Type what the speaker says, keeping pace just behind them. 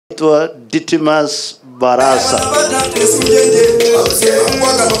Tua Ditimas Barasa.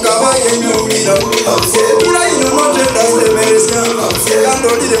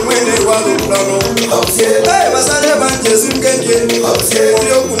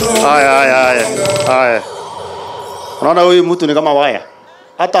 Aya. Unaona huyu mtu ni kama waya.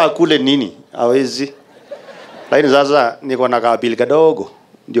 Hata akule nini hawezi. Lakini sasa niko na kabili kadogo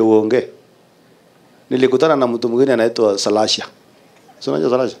ndio uongee. Nilikutana na mtu mwingine anaitwa Salasha. Unajua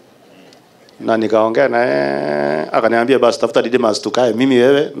Salasha? Na nikaongea naye akaniambia basi tafuta Didimas tukae mimi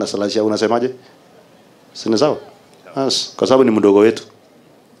wewe na Salasha, unasemaje? Sina sawa? Bas, kwa sababu ni mdogo wetu.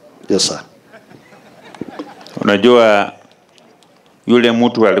 Yes sir. Unajua yule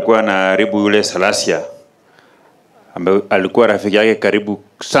mtu alikuwa anaharibu yule Salasha, ambaye alikuwa rafiki yake karibu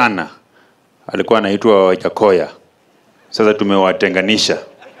sana, alikuwa anaitwa Wajakoya. Sasa tumewatenganisha.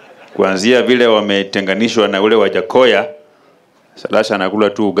 Kuanzia vile wametenganishwa na ule Wajakoya, Salasha anakula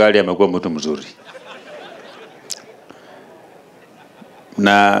tu ugali, amekuwa mtu mzuri.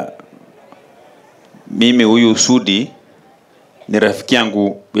 Na mimi huyu Sudi ni rafiki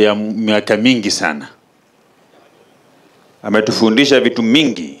yangu ya miaka mingi sana. Ametufundisha vitu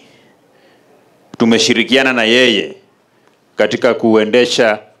mingi. Tumeshirikiana na yeye katika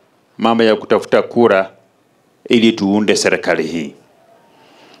kuendesha mambo ya kutafuta kura ili tuunde serikali hii.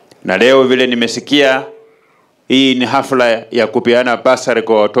 Na leo vile nimesikia hii ni hafla ya kupeana basari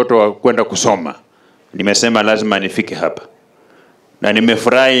kwa watoto wa kwenda kusoma, nimesema lazima nifike hapa. Na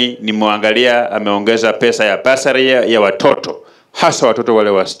nimefurahi nimeangalia ameongeza pesa ya basari ya watoto, hasa watoto wale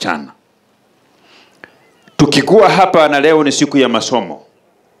wasichana. Tukikuwa hapa na leo ni siku ya masomo,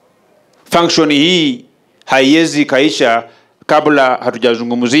 function hii haiwezi kaisha kabla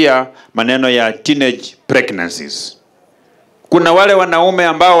hatujazungumzia maneno ya teenage pregnancies. Kuna wale wanaume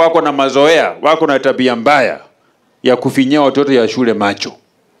ambao wako na mazoea, wako na tabia mbaya ya kufinyia watoto ya shule macho.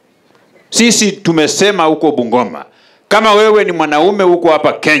 Sisi tumesema huko Bungoma, kama wewe ni mwanaume huko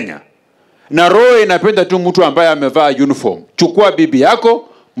hapa Kenya na roho inapenda tu mtu ambaye amevaa uniform, chukua bibi yako,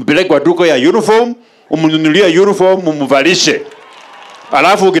 mpeleke kwa duka ya uniform, umnunulie uniform, umvalishe.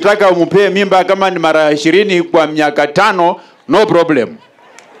 Alafu ukitaka umpee mimba kama ni mara 20 kwa miaka 5, no problem.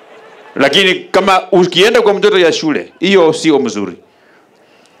 Lakini kama ukienda kwa mtoto ya shule, hiyo sio mzuri.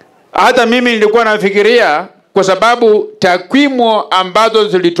 Hata mimi nilikuwa nafikiria, kwa sababu takwimu ambazo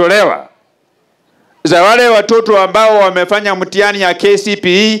zilitolewa za wale watoto ambao wamefanya mtihani ya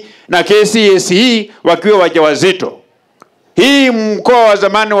KCPE na KCSE wakiwa wajawazito, hii mkoa wa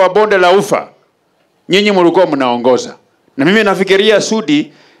zamani wa Bonde la Ufa nyinyi mlikuwa mnaongoza. Na mimi nafikiria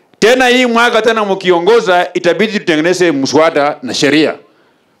Sudi tena hii mwaka tena mkiongoza itabidi tutengeneze mswada na sheria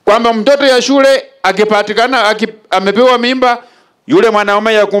kwamba mtoto ya shule akipatikana amepewa mimba, yule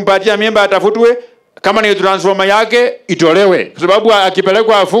mwanaume ya kumpatia mimba atafutwe, kama ni transformer yake itolewe, kwa sababu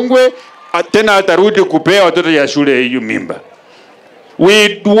akipelekwa afungwe tena atarudi kupea watoto ya shule hiyo mimba.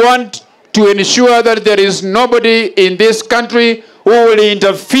 We want to ensure that there is nobody in this country who will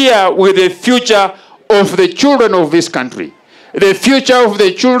interfere with the future of the children of this country. The future of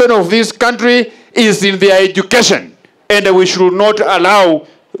the children of this country is in their education, and we should not allow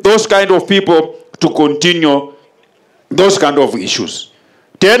those kind of people to continue those kind of issues.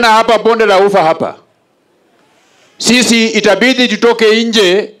 Tena hapa Bonde la Ufa hapa, sisi itabidi tutoke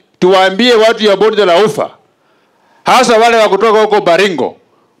nje tuwaambie watu ya Bonde la Ufa, hasa wale wa kutoka huko Baringo,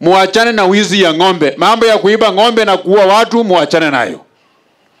 muachane na wizi ya ng'ombe. Mambo ya kuiba ng'ombe na kuua watu muachane nayo.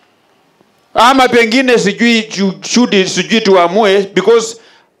 Ama pengine sijui tuamue, because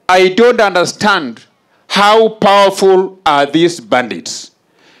I don't understand how powerful are these bandits.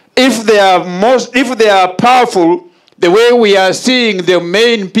 If they are powerful the way we are seeing the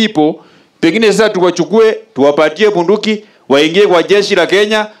main people, pengine sasa tuwachukue, tuwapatie bunduki, waingie kwa jeshi la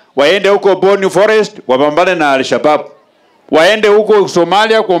Kenya, waende huko Boni Forest, wapambane na Al-Shabaab. Waende huko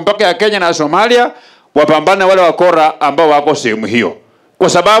Somalia, kwa mpaka ya Kenya na Somalia, wapambane wale wakora ambao wako sehemu hiyo. Kwa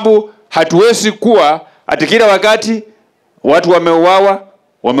sababu hatuwezi kuwa ati kila wakati watu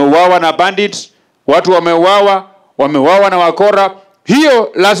wameuawa na bandits, watu wameuawa na wakora.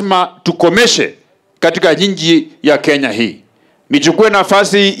 Hiyo lazima tukomeshe katika nchi ya Kenya hii. Nichukue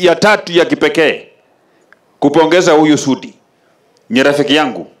nafasi ya 3 ya kipekee kupongeza huyu Sudi. Ni rafiki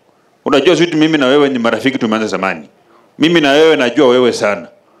yangu. Unajua Sudi, mimi na wewe ni marafiki tumeanza zamani. Mimi na wewe najua wewe sana.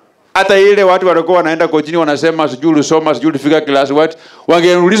 Hata ile watu walikuwa wanaenda kotini wanasema sijui ulisoma, sijui ulifika class what,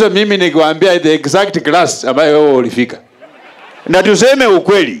 wangeniuliza mimi nikiwaambia the exact class ambayo wewe ulifika. Na tuseme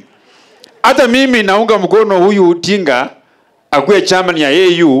ukweli, hata mimi naunga mkono huyu Tinga akuwe chairman ya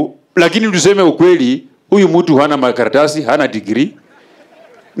AU, lakini tuseme ukweli, huyu mtu hana makaratasi, hana degree.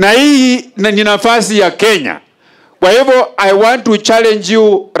 Na hii ni nafasi ya Kenya Kwa hivyo, I want to challenge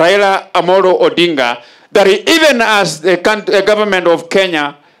you, Raila Amolo Odinga, that even as the government of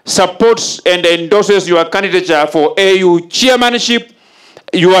Kenya supports and endorses your candidature for AU chairmanship,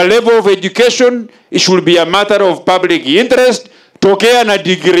 your level of education, it should be a matter of public interest. Tokea na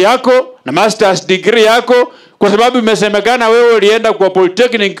degree yako, na master's degree yako, kwa sababu imesemekana wewe ulienda kwa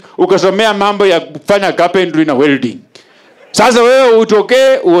polytechnic ukasomea mambo ya kufanya carpentry na welding. Sasa wewe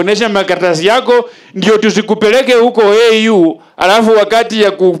utokee uoneshe makaratasi yako ndio tusikupeleke huko AU, alafu wakati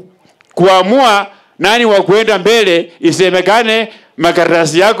ya kuamua nani wa kuenda mbele isemekane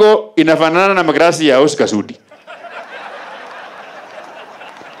makaratasi yako inafanana na makaratasi ya Oscar Sudi.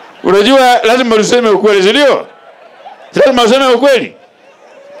 Unajua lazima tuseme ukweli, sio? Lazima tuseme ukweli.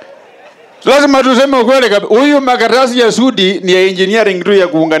 Lazima tuseme ukweli kabisa. Huyu makaratasi ya Sudi ni ya engineering tu ya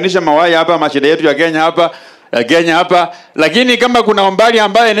kuunganisha mawaya hapa mashida yetu ya Kenya hapa, Kenya hapa, lakini kama kuna umbali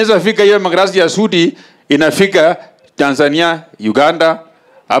ambaye inaweza fika hiyo makaratasi ya Sudi inafika Tanzania, Uganda,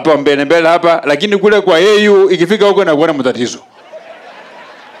 hapa mbele hapa, lakini kule kwa AU ikifika huko na kuona matatizo.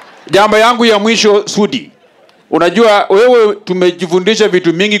 Jambo yangu ya mwisho, Sudi. Unajua wewe tumejifundisha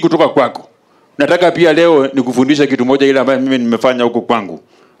vitu mingi kutoka kwako. Nataka pia leo nikufundisha kitu moja ile ambayo mimi nimefanya huko kwangu.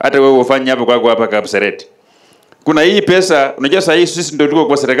 Hata wewe ufanye hapo kwako hapa Kapseret. Kuna hii pesa, unajua sasa hii sisi ndio tuko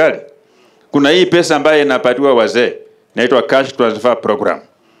kwa serikali. Kuna hii pesa ambayo inapatiwa wazee, inaitwa cash transfer program.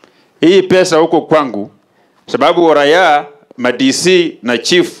 Hii pesa huko kwangu, sababu raia, ma-DC na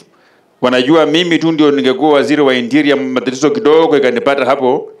chief wanajua mimi tu ndio ningekuwa waziri wa interior, matatizo kidogo ikanipata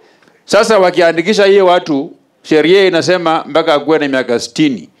hapo. Sasa wakiandikisha hiyo watu, sheria inasema mpaka akuwe na miaka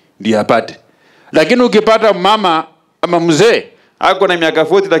 60 ndio apate. Lakini ukipata mama ama mzee ako na miaka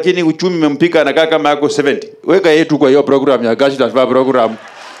 40 lakini uchumi umempika anakaa kama ako 70, weka yetu kwa hiyo program ya cash transfer program,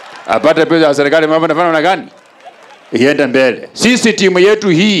 apate pesa ya serikali, mambo yanafanya na gani iende mbele. Sisi timu yetu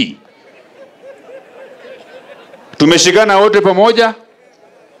hii tumeshikana wote pamoja,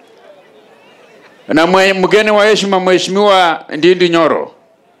 na mgeni wa heshima Mheshimiwa Ndindi Nyoro.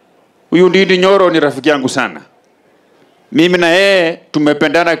 Huyu Ndindi Nyoro ni rafiki yangu sana. Mimi na yeye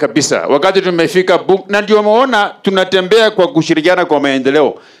tumependana kabisa. Wakati tumefika na ndio umeona tunatembea kwa kushirikiana kwa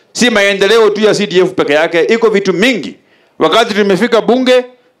maendeleo. Si maendeleo tu ya CDF peke yake, iko vitu mingi. Wakati tumefika bunge,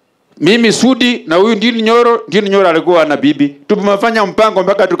 mimi Sudi na huyu Ndindi Nyoro alikuwa na bibi. Tumefanya mpango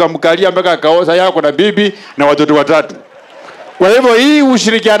mpaka tukamkalia mpaka akaoza yako na bibi na watoto watatu. Kwa hivyo hii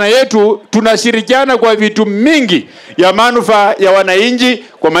ushirikiana yetu, tunashirikiana kwa vitu mingi ya manufaa ya wananchi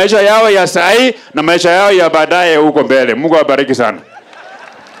kwa maisha yao ya sahi na maisha yao ya baadaye huko mbele. Mungu awabariki sana.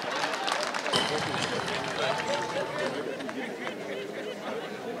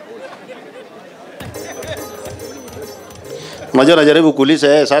 Unajua najaribu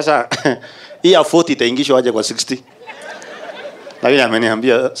kuuliza sasa hii ya 40 itaingishwa aje kwa 60? Lakini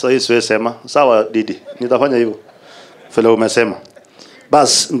ameniambia sasa hii siwezi sema. Sawa Didi, nitafanya hivyo. Vile umesema.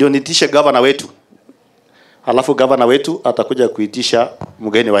 Bas ndio nitishe governor wetu. Alafu governor wetu atakuja kuitisha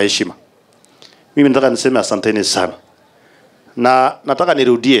mgeni wa heshima. Mimi nataka niseme asanteni sana. Na nataka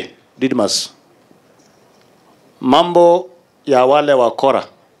nirudie Didmas. Mambo ya wale wakora,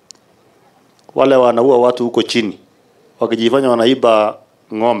 wale wanaua watu huko chini, wakijifanya wanaiba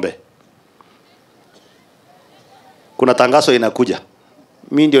ng'ombe. Kuna tangazo inakuja.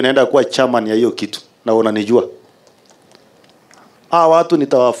 Mimi ndio naenda kuwa chairman ya hiyo kitu na unanijua. Watu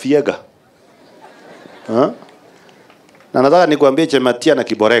nitawafiega. Na nataka nikuambie Chematia na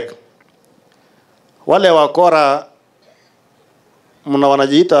Kiborek. Wale wakora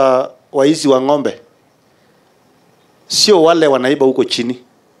wanajiita waizi wa ng'ombe. Sio wale wanaiba huko chini.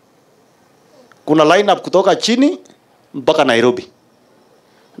 Kuna line up kutoka chini mpaka Nairobi.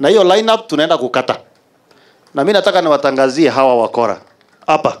 Na hiyo line up tunaenda kukata. Na mimi nataka niwatangazie hawa wakora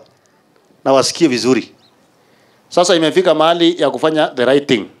hapa na wasikie vizuri. Sasa imefika mahali ya kufanya the right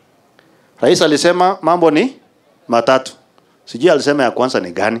thing. Rais alisema mambo ni matatu. Sijui alisema ya kwanza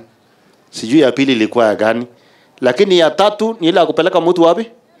ni gani, sijui ya pili ilikuwa ya gani, lakini ya tatu ni ile ya kupeleka mtu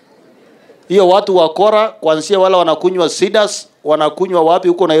wapi? Hiyo watu wakora kuanzia wala wanakunywa sidas, wanakunywa wapi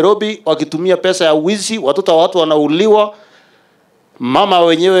huko Nairobi wakitumia pesa ya wizi, watoto wa watu wanauliwa. Mama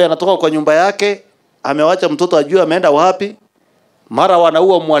wenyewe anatoka kwa nyumba yake, amewacha mtoto ajue ameenda wapi. Mara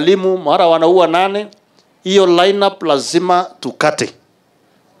wanaua mwalimu, mara wanaua nane. Hiyo lineup lazima tukate.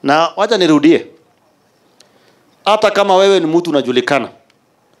 Na wacha nirudie. Hata kama wewe ni mtu unajulikana,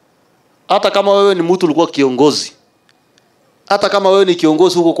 hata kama wewe ni mtu ulikuwa kiongozi, hata kama wewe ni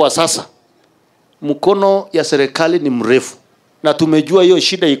kiongozi huko kwa sasa, mkono ya serikali ni mrefu. Na tumejua hiyo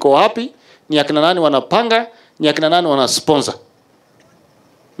shida iko wapi, ni akina nani wanapanga, ni akina nani wanasponsor.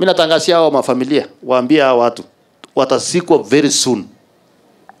 Mimi natangazia hao mafamilia, waambie hao watu watasikwa very soon.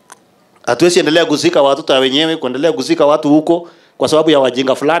 Hatuwezi endelea kuzika watoto wenyewe, kuendelea kuzika watu huko kwa sababu ya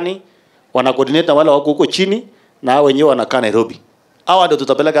wajinga fulani wana coordinate na wale wako huko chini na hao wenyewe wanakaa Nairobi. Hawa ndio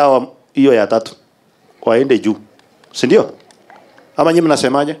tutapeleka hawa hiyo ya tatu waende juu. Si ndio? Ama nyinyi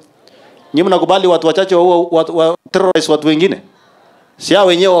mnasemaje? Nyinyi mnakubali watu wachache wa terrorize watu wengine? Si hao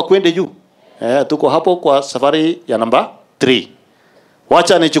wenyewe wakwende juu. Tuko hapo kwa safari ya namba 3.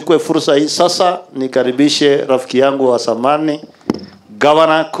 Wacha nichukue fursa hii sasa nikaribishe rafiki yangu wa zamani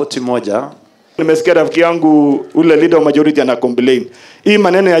Governor koti moja. Nimesikia rafiki yangu ule leader wa majority ana complain. Hii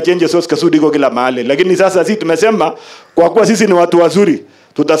maneno ya change source Kasudi iko kila mahali. Lakini sasa sisi tumesema kwa kuwa sisi ni watu wazuri,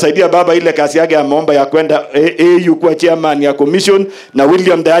 tutasaidia baba ile kazi yake ya maomba ya kwenda AU kuwa chairman ya commission na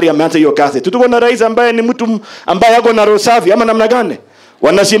William tayari ameanza hiyo kazi. Tutuko na rais ambaye ni mtu ambaye yako na roho safi ama namna gani?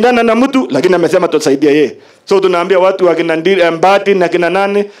 Wanashindana na mtu lakini amesema tutasaidia yeye. So tunaambia watu wa kina Mbati na kina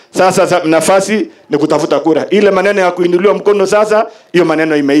nani sasa nafasi ni kutafuta kura. Ile maneno ya kuinuliwa mkono sasa hiyo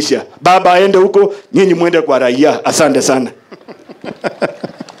maneno imeisha. Baba aende huko, nyinyi muende kwa raia. Asante sana.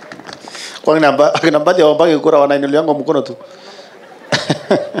 Kwa nini akina Mbati hawapagi kura wanainuliwa mkono tu?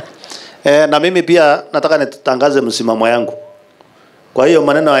 Na mimi pia nataka nitangaze msimamo yangu. Kwa hiyo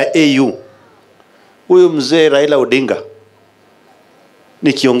maneno ya AU. Huyu mzee Raila Odinga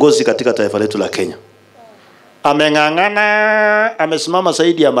ni kiongozi katika taifa letu la Kenya. Ameng'ang'ana, amesimama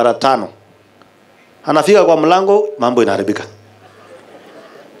zaidi ya mara 5. Anafika kwa mlango, mambo inaharibika.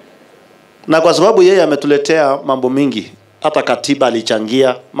 Na kwa sababu yeye ametuletea mambo mingi, hata katiba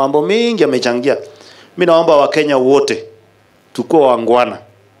alichangia, mambo mingi amechangia. Mimi naomba Wakenya wote tukue wangwana.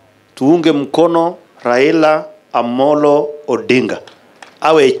 Tuunge mkono Raila Amolo Odinga.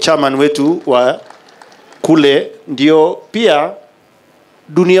 Awe chairman wetu wa kule, ndio pia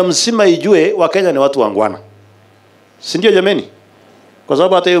dunia mzima ijue Wakenya ni watu wangwana. Si ndio jameni? Kwa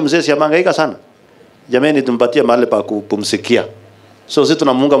sababu hata hiyo mzee si amangaika sana. Jameni tumpatie mahali pa kupumzikia. So sisi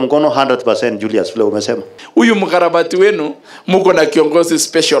tunamuunga mkono 100% Julius vile umesema. Huyu mkarabati wenu mko na kiongozi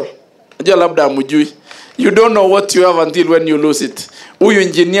special. Unajua labda hamjui. You don't know what you have until when you lose it. Huyu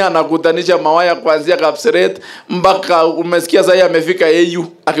engineer anakutanisha mawaya kuanzia Kapseret mpaka umesikia sasa amefika AU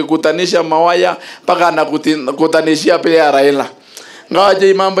akikutanisha mawaya mpaka anakutanishia pia ya Raila.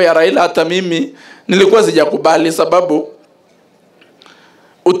 Ngawaje mambo ya Raila hata mimi nilikuwa sijakubali sababu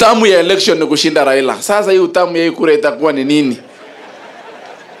utamu ya election ni kushinda Raila. Sasa hii utamu ya kura itakuwa ni nini?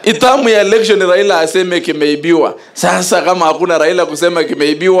 Itamu ya election Raila aseme kimeibiwa. Sasa kama hakuna Raila kusema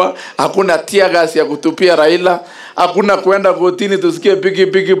kimeibiwa, hakuna tear gas ya kutupia Raila, hakuna kwenda kotini tusikie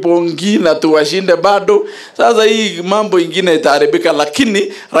piki pongi na tuwashinde bado. Sasa hii mambo ingine itaharibika,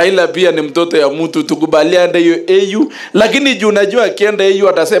 lakini Raila pia ni mtoto ya mtu, tukubaliane hiyo AU. Lakini juu unajua akienda AU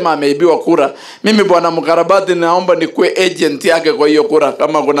atasema ameibiwa kura. Mimi bwana mkarabati naomba nikuwe agent yake kwa hiyo kura,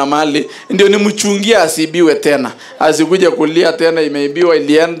 kama kuna mali ndio nimchungia asibiwe tena. Asikuje kulia tena imeibiwa,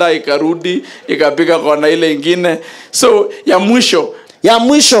 ilienda ikarudi ikapiga kona ile ingine. So ya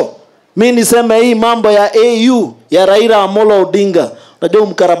mwisho mimi niseme hii mambo ya AU ya Raila Amolo Odinga. Unajua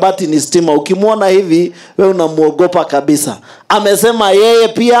mkarabati ni stima. Ukimwona hivi wewe unamuogopa kabisa. Amesema yeye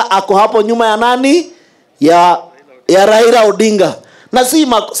pia ako hapo nyuma ya nani? Ya Raila Odinga. Na si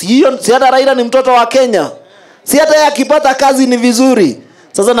hata Raila ni mtoto wa Kenya. Si hata yeye akipata kazi ni vizuri.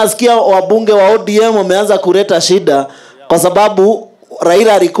 Sasa nasikia wabunge wa ODM wameanza kuleta shida kwa sababu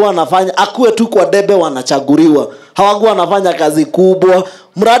Raila alikuwa anafanya akue tu kwa debe wanachaguliwa. Hawakuwa wanafanya kazi kubwa.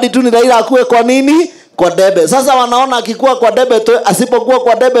 Mradi tu ni Raila akue kwa nini? Kwa debe. Sasa wanaona akikuwa kwa debe asipokuwa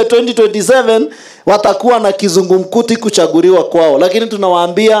kwa debe 2027 watakuwa na kizungumkuti kuchaguliwa kwao. Lakini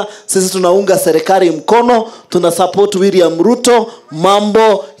tunawaambia sisi tunaunga serikali mkono, tuna support William Ruto,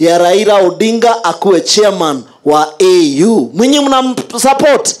 mambo ya Raila Odinga akue chairman wa AU. Mwenye mna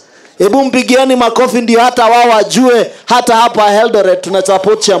support? Hebu mpigieni makofi ndio hata wao wajue hata hapa Eldoret tuna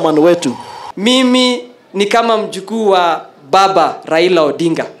support chairman wetu. Mimi ni kama mjukuu wa baba Raila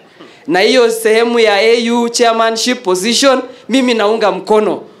Odinga. Na hiyo sehemu ya AU chairmanship position mimi naunga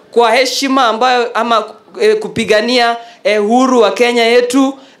mkono kwa heshima ambayo ama kupigania uhuru wa Kenya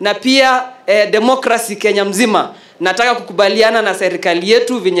yetu na pia democracy Kenya mzima. Nataka kukubaliana na serikali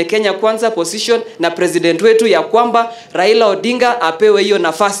yetu venye Kenya kwanza position na president wetu ya kwamba Raila Odinga apewe hiyo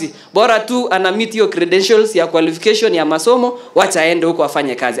nafasi. Bora tu ana meet hiyo credentials ya qualification ya masomo, wacha aende huko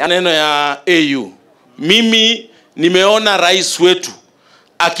afanye kazi. Neno ya AU. Mimi nimeona rais wetu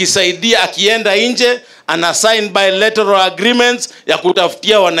akisaidia akienda nje ana sign bilateral agreements ya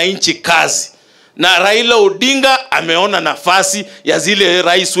kutafutia wananchi kazi. Na Raila Odinga ameona nafasi ya zile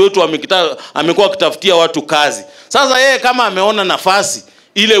rais wetu amekuwa kitafutia watu kazi. Sasa yeye kama ameona nafasi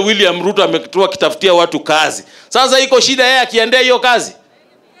ile William Ruto amekuwa kitafutia watu kazi. Sasa iko shida yeye akiendea hiyo kazi?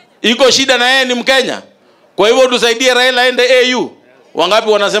 Iko shida na yeye ni Mkenya. Kwa hivyo tusaidie Raila aende AU. Wangapi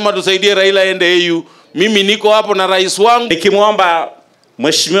wanasema tusaidie Raila ende AU? Mimi niko hapo na rais wangu. Nikimwomba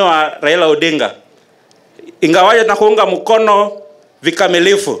Mheshimiwa Raila Odinga, ingawaje na kuunga mkono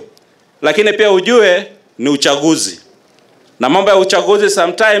vikamilifu, lakini pia ujue ni uchaguzi. Na mambo ya uchaguzi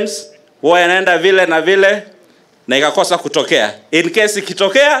sometimes huwa yanaenda vile na vile na ikakosa kutokea. In case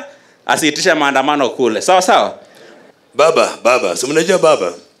ikitokea, asiitisha maandamano kule. Sawa sawa? Baba, si mnajua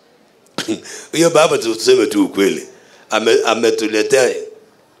baba? Huyo baba tuseme tu ukweli. Ametuletea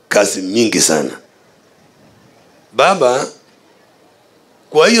kazi mingi sana. Baba,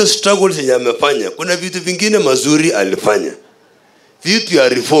 kwa hiyo struggles yenye amefanya, kuna vitu vingine mazuri alifanya. Vitu ya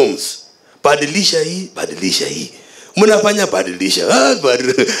reforms. Badilisha hii. Mnafanya badilisha.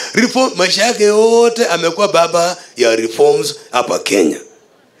 Reform, maisha yake yote amekuwa baba ya reforms hapa Kenya.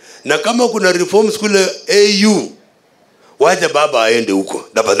 Na kama kuna reforms kule AU, wacha baba aende huko.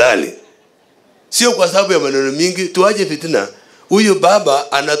 Tafadhali. Sio kwa sababu ya maneno mingi, tuache fitina. Huyu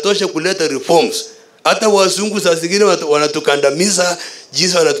baba anatosha kuleta reforms. Hata wazungu saa zingine wanatukandamiza,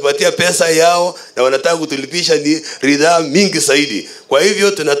 jinsi wanatupatia pesa yao na wanataka kutulipisha ni ridhaa mingi zaidi. Kwa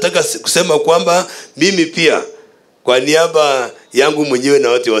hivyo tunataka kusema kwamba mimi pia kwa niaba yangu mwenyewe na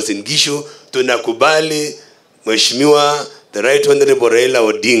watu wa Uasin Gishu tunakubali Mheshimiwa the Right Honorable Raila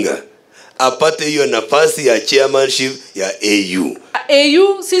Odinga apate hiyo nafasi ya chairmanship ya AU.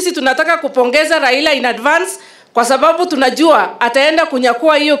 AU sisi tunataka kupongeza Raila in advance kwa sababu tunajua ataenda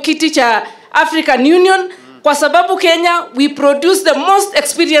kunyakua hiyo kiti cha African Union kwa sababu Kenya we produce the most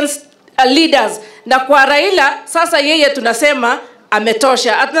experienced leaders, na kwa Raila sasa yeye tunasema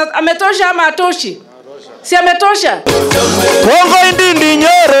ametosha. Ametosha ama atoshi? Si ametosha? Kongo Ndindi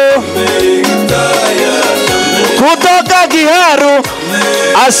Nyoro kutoka Kiharu.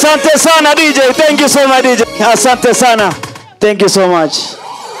 Asante sana DJ. Thank you so much DJ. Asante sana. Thank you so much.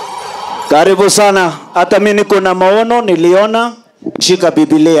 Karibu sana. Hata mimi niko na maono, niliona shika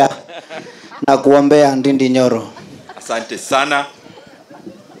Biblia na kuombea Ndindi Nyoro. Asante sana.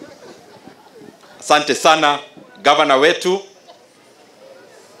 Asante sana gavana wetu,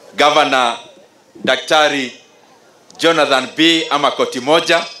 gavana Daktari Jonathan B ama koti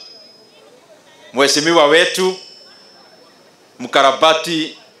moja, mheshimiwa wetu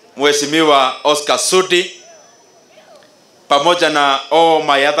mkarabati mheshimiwa Oscar Sudi, pamoja na all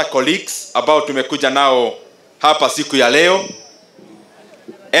my other colleagues ambao tumekuja nao hapa siku ya leo,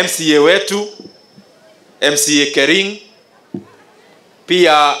 MCA wetu MCA Kering,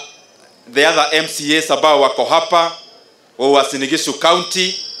 pia the other MCAs ambao wako hapa wa Uasin Gishu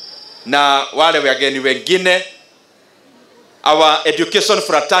County na wale wageni wengine, our education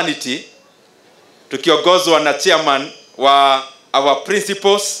fraternity tukiongozwa na chairman wa our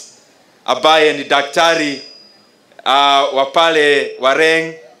principals ambaye ni daktari wa pale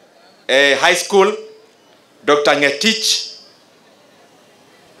Wareng High School Dr. Ngetich.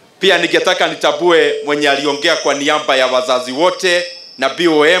 Pia ningetaka nitabue mwenye aliongea kwa niaba ya wazazi wote na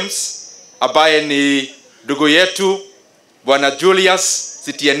BOMs ambaye ni ndugu yetu Bwana Julius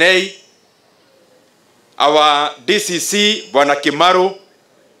CTNA, our DCC Bwana Kimaru,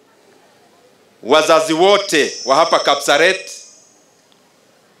 wazazi wote wa hapa Kapsaret,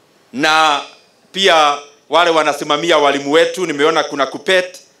 na pia wale wanasimamia walimu wetu. Nimeona kuna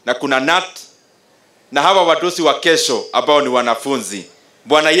Kupet na kuna Nat na hawa wadosi wa kesho ambao ni wanafunzi.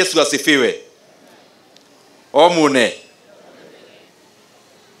 Bwana Yesu asifiwe. Omune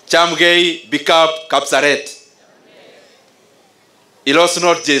Chamgei Bikap Kapsaret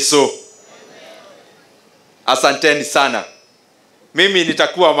Ilosnot Jesu. Asanteni sana. Mimi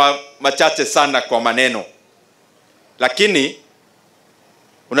nitakuwa machache sana kwa maneno, lakini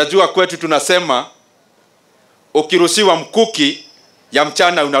unajua kwetu tunasema ukiruhusiwa mkuki ya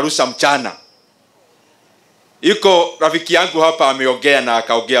mchana unarusha mchana. Iko rafiki yangu hapa ameongea na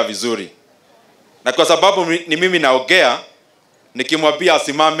akaongea vizuri, na kwa sababu ni mimi naongea, nikimwambia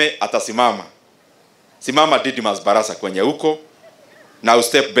asimame atasimama. Simama Didmus Barasa kwenye huko na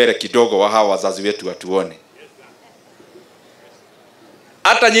ustep bere kidogo wa hawa wazazi wetu watuone.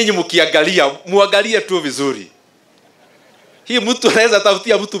 Hata nyinyi mkiangalia, muangalie tu vizuri. Hii mtu anaweza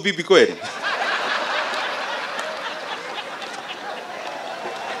tafutia mtu bibi kweli?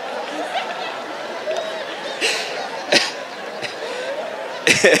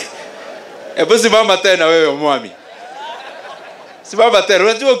 Hebu simama tena wewe mwami. Simama tena.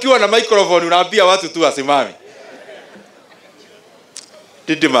 Unajua ukiwa na microphone unaambia watu tu wasimame.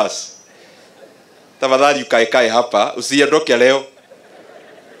 Didmus, tafadhali ukae hapa, usiondoke leo.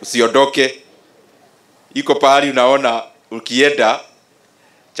 Usiondoke. Iko pahali unaona ukienda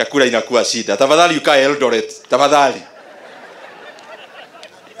chakula inakuwa shida. Tafadhali ukae Eldoret, tafadhali.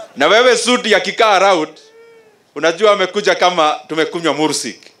 Na wewe Sudi akikaa around Unajua amekuja kama tumekunywa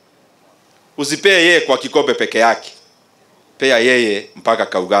mursik. Usipee yeye kwa kikombe peke yake. Pea yeye mpaka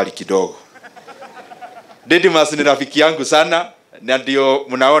kaugali kidogo. Didmus ni rafiki yangu sana na ndio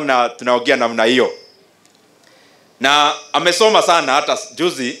mnaona tunaongea namna hiyo. Na amesoma sana, hata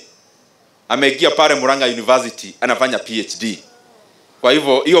juzi ameingia pale Murang'a University anafanya PhD. Kwa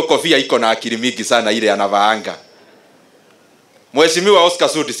hivyo hiyo kofia iko na akili mingi sana ile anavaanga. Mheshimiwa Oscar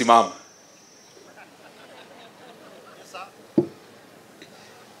Sudi, simama.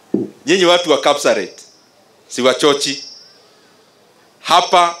 Nyinyi watu wa Kapsaret, si wachochi.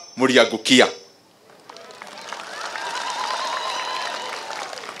 Hapa mliangukia.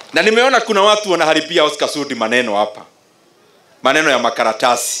 Na nimeona kuna watu wanaharibia Oscar Sudi maneno hapa. Maneno ya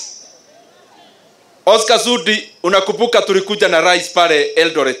makaratasi. Oscar Sudi, unakumbuka tulikuja na rais pale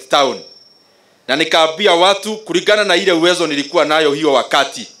Eldoret town. Na nikaambia watu kulingana na ile uwezo nilikuwa nayo hiyo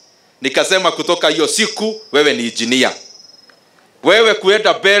wakati. Nikasema kutoka hiyo siku wewe ni engineer. Wewe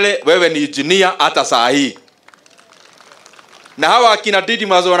kuenda mbele wewe ni engineer hata saa hii. Na hawa akina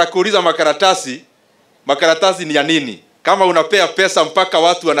Didmus wanakuuliza makaratasi. Makaratasi ni ya nini? Kama unapea pesa mpaka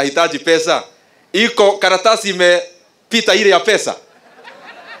watu wanahitaji pesa, iko karatasi imepita ile ya pesa.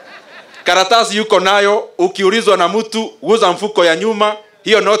 Karatasi yuko nayo, ukiulizwa na mtu uza mfuko ya nyuma,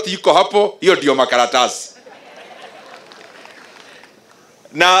 hiyo noti yuko hapo, hiyo ndio makaratasi.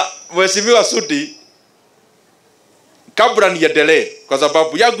 Na Mheshimiwa Sudi, kabla niendelee kwa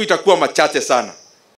sababu yangu itakuwa machache sana.